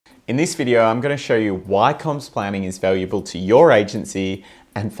In this video, I'm going to show you why comms planning is valuable to your agency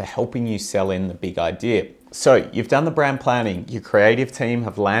and for helping you sell in the big idea. So you've done the brand planning, your creative team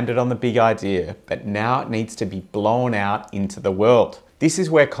have landed on the big idea, but now it needs to be blown out into the world. This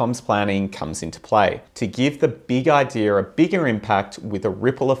is where comms planning comes into play, to give the big idea a bigger impact with a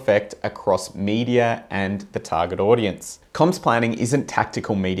ripple effect across media and the target audience. Comms planning isn't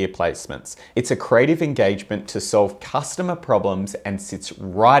tactical media placements. It's a creative engagement to solve customer problems and sits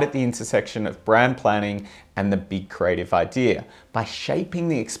right at the intersection of brand planning and the big creative idea by shaping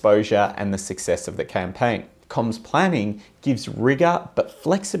the exposure and the success of the campaign. Comms planning gives rigor but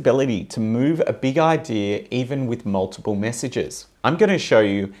flexibility to move a big idea even with multiple messages. I'm going to show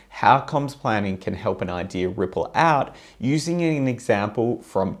you how comms planning can help an idea ripple out using an example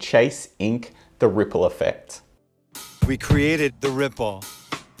from Chase Inc., The Ripple Effect. We created the ripple,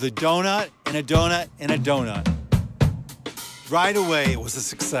 the donut and a donut and a donut. Right away, it was a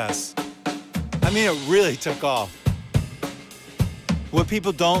success. I mean, it really took off. What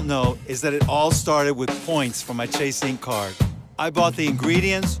people don't know is that it all started with points from my Chase Inc. card. I bought the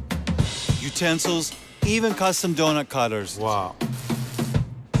ingredients, utensils, even custom donut cutters. Wow.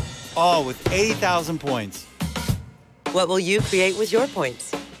 All with 80,000 points. What will you create with your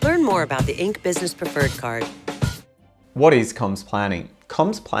points? Learn more about the Inc. Business Preferred Card. What is comms planning?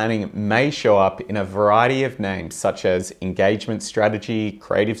 Comms planning may show up in a variety of names such as engagement strategy,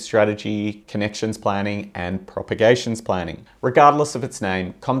 creative strategy, connections planning, and propagations planning. Regardless of its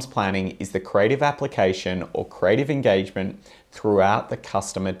name, comms planning is the creative application or creative engagement throughout the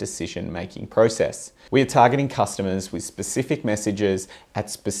customer decision-making process. We are targeting customers with specific messages at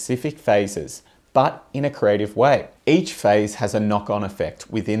specific phases, but in a creative way. Each phase has a knock-on effect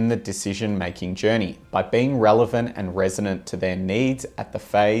within the decision-making journey by being relevant and resonant to their needs at the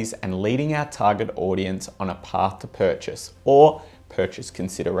phase and leading our target audience on a path to purchase or purchase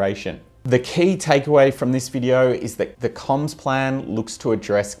consideration. The key takeaway from this video is that the comms plan looks to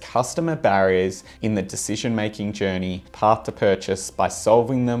address customer barriers in the decision-making journey, path to purchase, by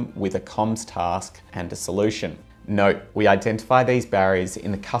solving them with a comms task and a solution. Note, we identify these barriers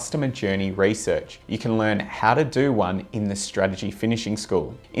in the customer journey research. You can learn how to do one in the Strategy Finishing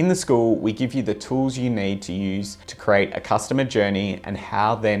School. In the school, we give you the tools you need to use to create a customer journey and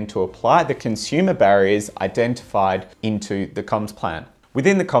how then to apply the consumer barriers identified into the comms plan.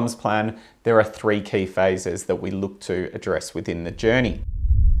 Within the comms plan, there are 3 key phases that we look to address within the journey.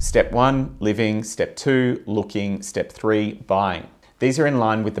 Step 1, living. Step 2, looking. Step 3, buying. These are in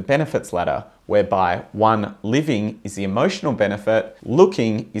line with the benefits ladder, whereby 1, living is the emotional benefit,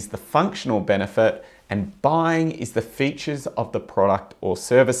 looking is the functional benefit, and buying is the features of the product or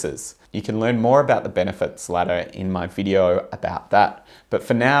services. You can learn more about the benefits ladder in my video about that. But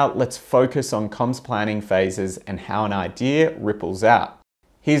for now, let's focus on comms planning phases and how an idea ripples out.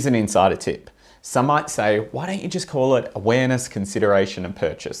 Here's an insider tip. Some might say, why don't you just call it awareness, consideration, and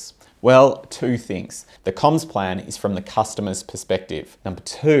purchase? Well, 2 things. The comms plan is from the customer's perspective. Number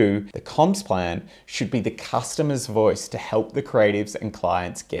 2, the comms plan should be the customer's voice to help the creatives and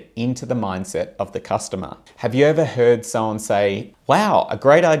clients get into the mindset of the customer. Have you ever heard someone say, wow, a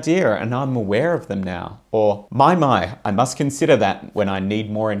great idea and I'm aware of them now? Or, my, I must consider that when I need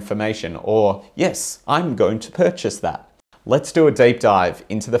more information. Or, yes, I'm going to purchase that. Let's do a deep dive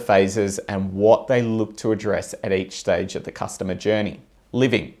into the phases and what they look to address at each stage of the customer journey.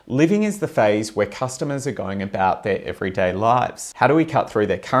 Living. Living is the phase where customers are going about their everyday lives. How do we cut through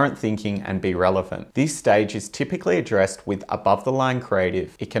their current thinking and be relevant? This stage is typically addressed with above-the-line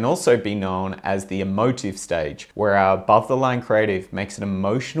creative. It can also be known as the emotive stage, where our above-the-line creative makes an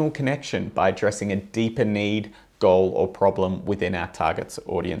emotional connection by addressing a deeper need, goal, or problem within our target's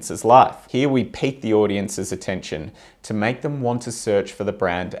audience's life. Here we pique the audience's attention to make them want to search for the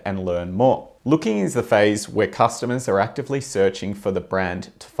brand and learn more. Looking is the phase where customers are actively searching for the brand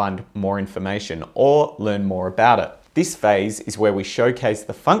to find more information or learn more about it. This phase is where we showcase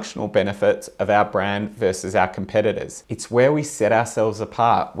the functional benefits of our brand versus our competitors. It's where we set ourselves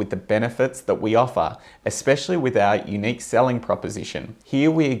apart with the benefits that we offer, especially with our unique selling proposition.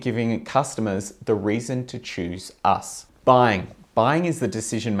 Here we are giving customers the reason to choose us. Buying. Buying is the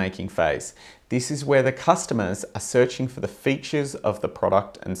decision-making phase. This is where the customers are searching for the features of the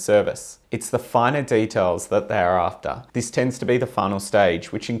product and service. It's the finer details that they are after. This tends to be the final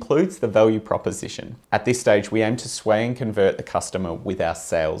stage, which includes the value proposition. At this stage, we aim to sway and convert the customer with our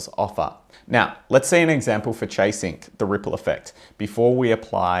sales offer. Now, let's see an example for Chase Inc., the ripple effect, before we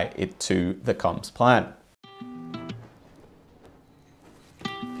apply it to the comms plan.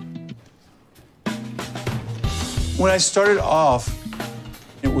 When I started off,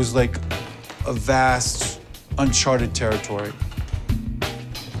 it was like a vast, uncharted territory.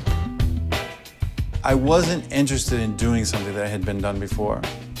 I wasn't interested in doing something that had been done before.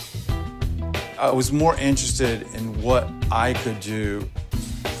 I was more interested in what I could do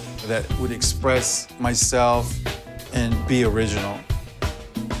that would express myself and be original.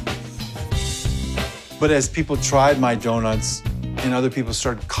 But as people tried my donuts and other people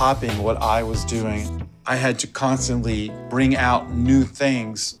started copying what I was doing, I had to constantly bring out new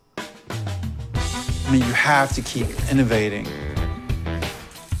things. I mean, you have to keep innovating.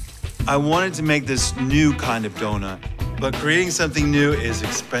 I wanted to make this new kind of donut, but creating something new is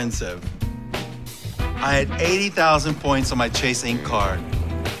expensive. I had 80,000 points on my Chase Ink card.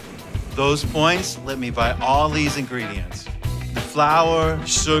 Those points let me buy all these ingredients: the flour,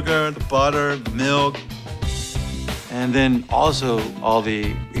 sugar, the butter, the milk, And then also all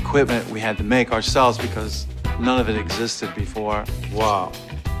the equipment we had to make ourselves because none of it existed before. wow.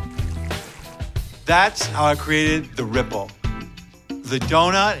 That's how I created the Ripple. The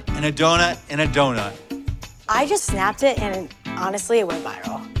donut in a donut in a donut. I just snapped it and honestly, it went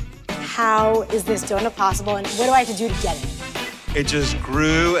viral. How is this donut possible and what do I have to do to get it? It just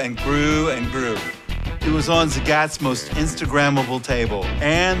grew and grew and grew. It was on Zagat's most Instagrammable table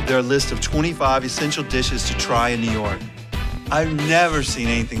and their list of 25 essential dishes to try in New York. I've never seen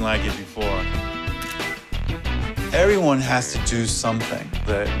anything like it before. Everyone has to do something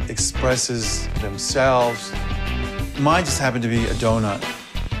that expresses themselves. Mine just happened to be a donut.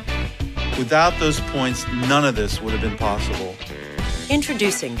 Without those points, none of this would have been possible.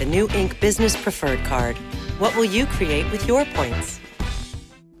 Introducing the new Ink Business Preferred Card. What will you create with your points?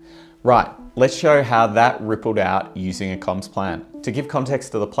 Right, let's show how that rippled out using a comms plan. To give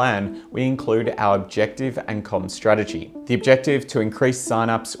context to the plan, we include our objective and comms strategy. The objective to increase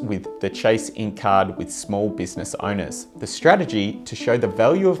signups with the Chase Ink card with small business owners. The strategy to show the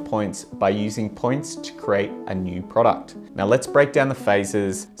value of points by using points to create a new product. Now let's break down the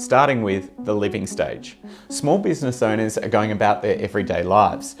phases, starting with the living stage. Small business owners are going about their everyday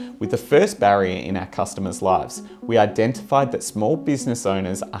lives. With the first barrier in our customers' lives, we identified that small business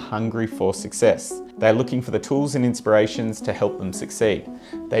owners are hungry for success. They're looking for the tools and inspirations to help them succeed.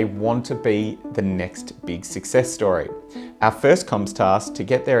 They want to be the next big success story. Our first comms task to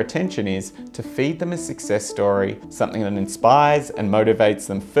get their attention is to feed them a success story, something that inspires and motivates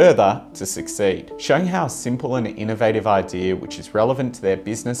them further to succeed. Showing how a simple and innovative idea which is relevant to their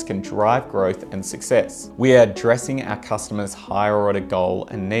business can drive growth and success. We are addressing our customers' higher order goal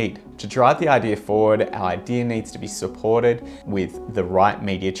and need. To drive the idea forward, our idea needs to be supported with the right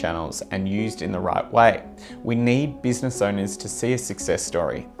media channels and used in the right way. We need business owners to see a success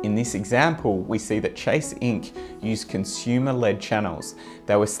story. In this example, we see that Chase Ink used consumer-led channels.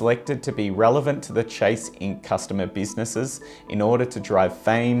 They were selected to be relevant to the Chase Ink customer businesses in order to drive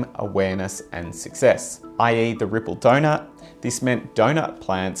fame, awareness, and success, i.e. the Ripple Donut. This meant donut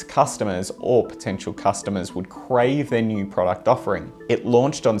plants customers or potential customers would crave their new product offering. It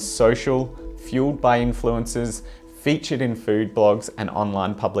launched on social, fueled by influencers, featured in food blogs and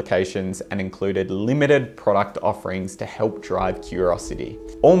online publications, and included limited product offerings to help drive curiosity.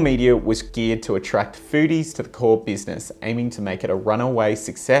 All media was geared to attract foodies to the core business, aiming to make it a runaway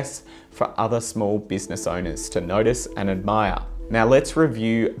success for other small business owners to notice and admire. Now let's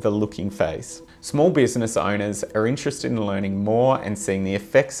review the looking phase. Small business owners are interested in learning more and seeing the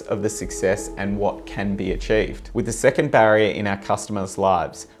effects of the success and what can be achieved. With the second barrier in our customers'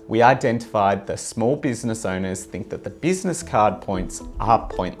 lives, we identified that small business owners think that the business card points are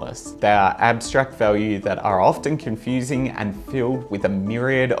pointless. They are abstract value that are often confusing and filled with a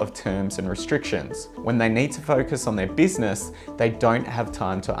myriad of terms and restrictions. When they need to focus on their business, they don't have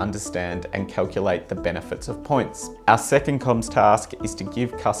time to understand and calculate the benefits of points. Our second comms task is to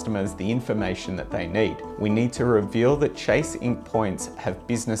give customers the information that they need. We need to reveal that Chase Ink points have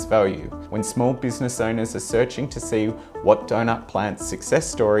business value. When small business owners are searching to see what Donut Plant's success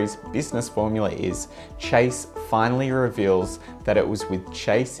story's business formula is, Chase finally reveals that it was with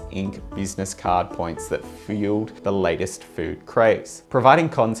Chase Ink business card points that fueled the latest food craze. Providing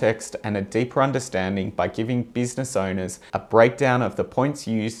context and a deeper understanding by giving business owners a breakdown of the points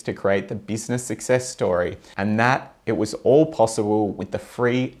used to create the business success story, and that it was all possible with the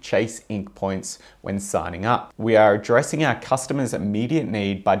free Chase Ink points when signing up. We are addressing our customers' immediate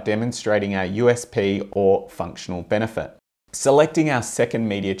need by demonstrating our USP or functional benefit. Selecting our second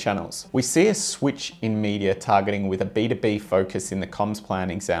media channels. We see a switch in media targeting with a B2B focus in the comms plan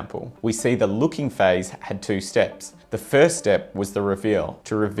example. We see the looking phase had two steps. The first step was the reveal,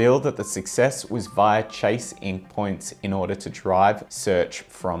 to reveal that the success was via Chase Ink points in order to drive search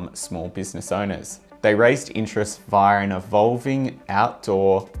from small business owners. They raised interest via an evolving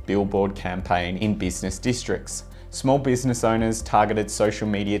outdoor billboard campaign in business districts. Small business owners targeted social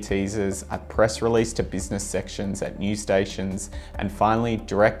media teasers, a press release to business sections at news stations, and finally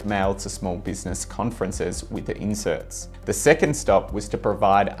direct mail to small business conferences with the inserts. The second stop was to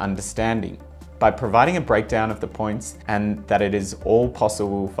provide understanding. By providing a breakdown of the points and that it is all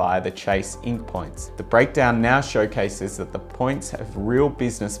possible via the Chase Inc. points. The breakdown now showcases that the points have real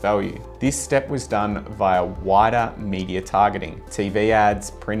business value. This step was done via wider media targeting, TV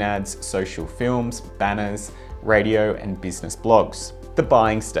ads, print ads, social films, banners, radio and business blogs. The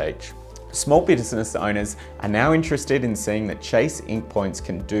buying stage. Small business owners are now interested in seeing that Chase Inc. points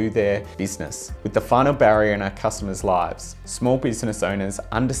can do their business. With the final barrier in our customers' lives, small business owners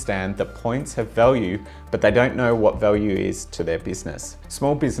understand that points have value, but they don't know what value is to their business.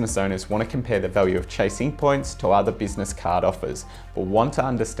 Small business owners want to compare the value of Chase Inc. points to other business card offers, but want to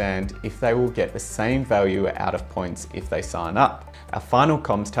understand if they will get the same value out of points if they sign up. Our final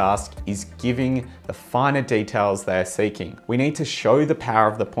comms task is giving the finer details they are seeking. We need to show the power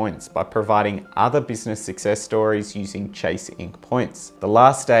of the points by providing other business success stories using Chase Inc. points. The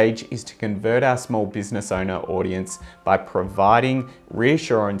last stage is to convert our small business owner audience by providing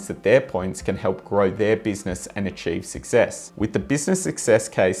reassurance that their points can help grow their business and achieve success. With the business success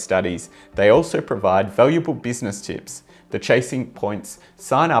case studies, they also provide valuable business tips. The Chase Inc. points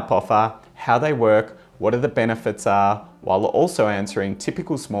sign up offer, how they work, what the benefits are, while also answering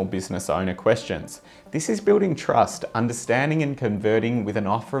typical small business owner questions. This is building trust, understanding and converting with an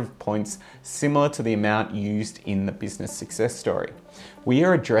offer of points similar to the amount used in the business success story. We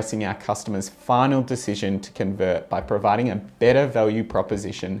are addressing our customers' final decision to convert by providing a better value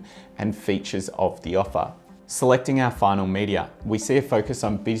proposition and features of the offer. Selecting our final media, we see a focus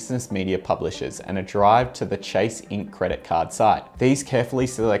on business media publishers and a drive to the Chase Inc. credit card site. These carefully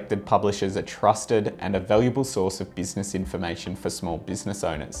selected publishers are trusted and a valuable source of business information for small business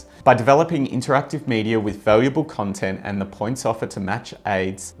owners. By developing interactive media with valuable content and the points offer to match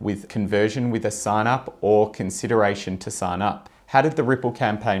aids with conversion with a sign up or consideration to sign up. How did the Ripple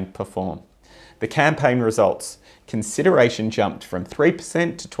campaign perform? The campaign results. Consideration jumped from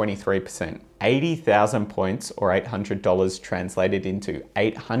 3% to 23%. 80,000 points or $800 translated into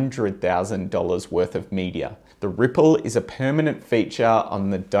 $800,000 worth of media. The Ripple is a permanent feature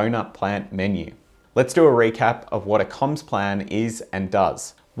on the donut plant menu. Let's do a recap of what a comms plan is and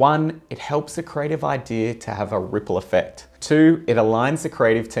does. 1, it helps a creative idea to have a ripple effect. 2, it aligns the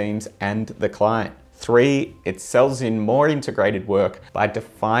creative teams and the client. 3, it sells in more integrated work by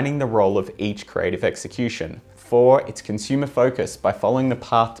defining the role of each creative execution. 4, it's consumer focused by following the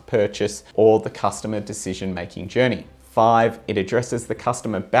path to purchase or the customer decision-making journey. 5, it addresses the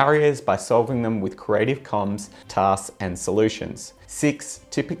customer barriers by solving them with creative comms, tasks, and solutions. 6,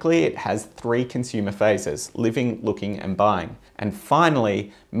 typically it has 3 consumer phases, living, looking, and buying. And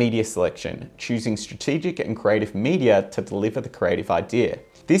finally, media selection, choosing strategic and creative media to deliver the creative idea.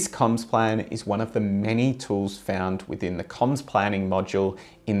 This comms plan is one of the many tools found within the comms planning module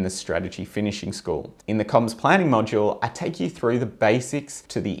in the Strategy Finishing School. In the comms planning module, I take you through the basics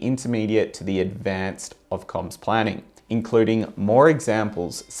to the intermediate to the advanced of comms planning, including more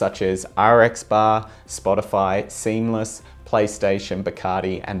examples such as RX Bar, Spotify, Seamless, PlayStation,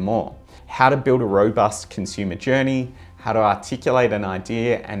 Bacardi, and more. How to build a robust consumer journey, how to articulate an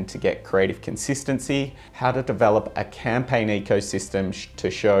idea and to get creative consistency, how to develop a campaign ecosystem to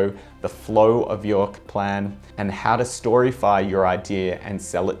show the flow of your plan, and how to storyfy your idea and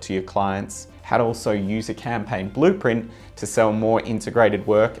sell it to your clients, how to also use a campaign blueprint to sell more integrated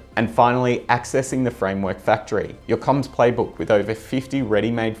work, and finally, accessing the Framework Factory, your comms playbook with over 50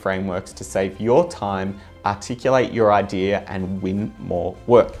 ready-made frameworks to save your time, articulate your idea, and win more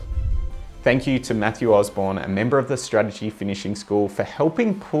work. Thank you to Matthew Osborne, a member of the Strategy Finishing School, for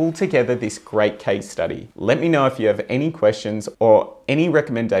helping pull together this great case study. Let me know if you have any questions or any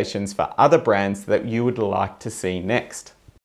recommendations for other brands that you would like to see next.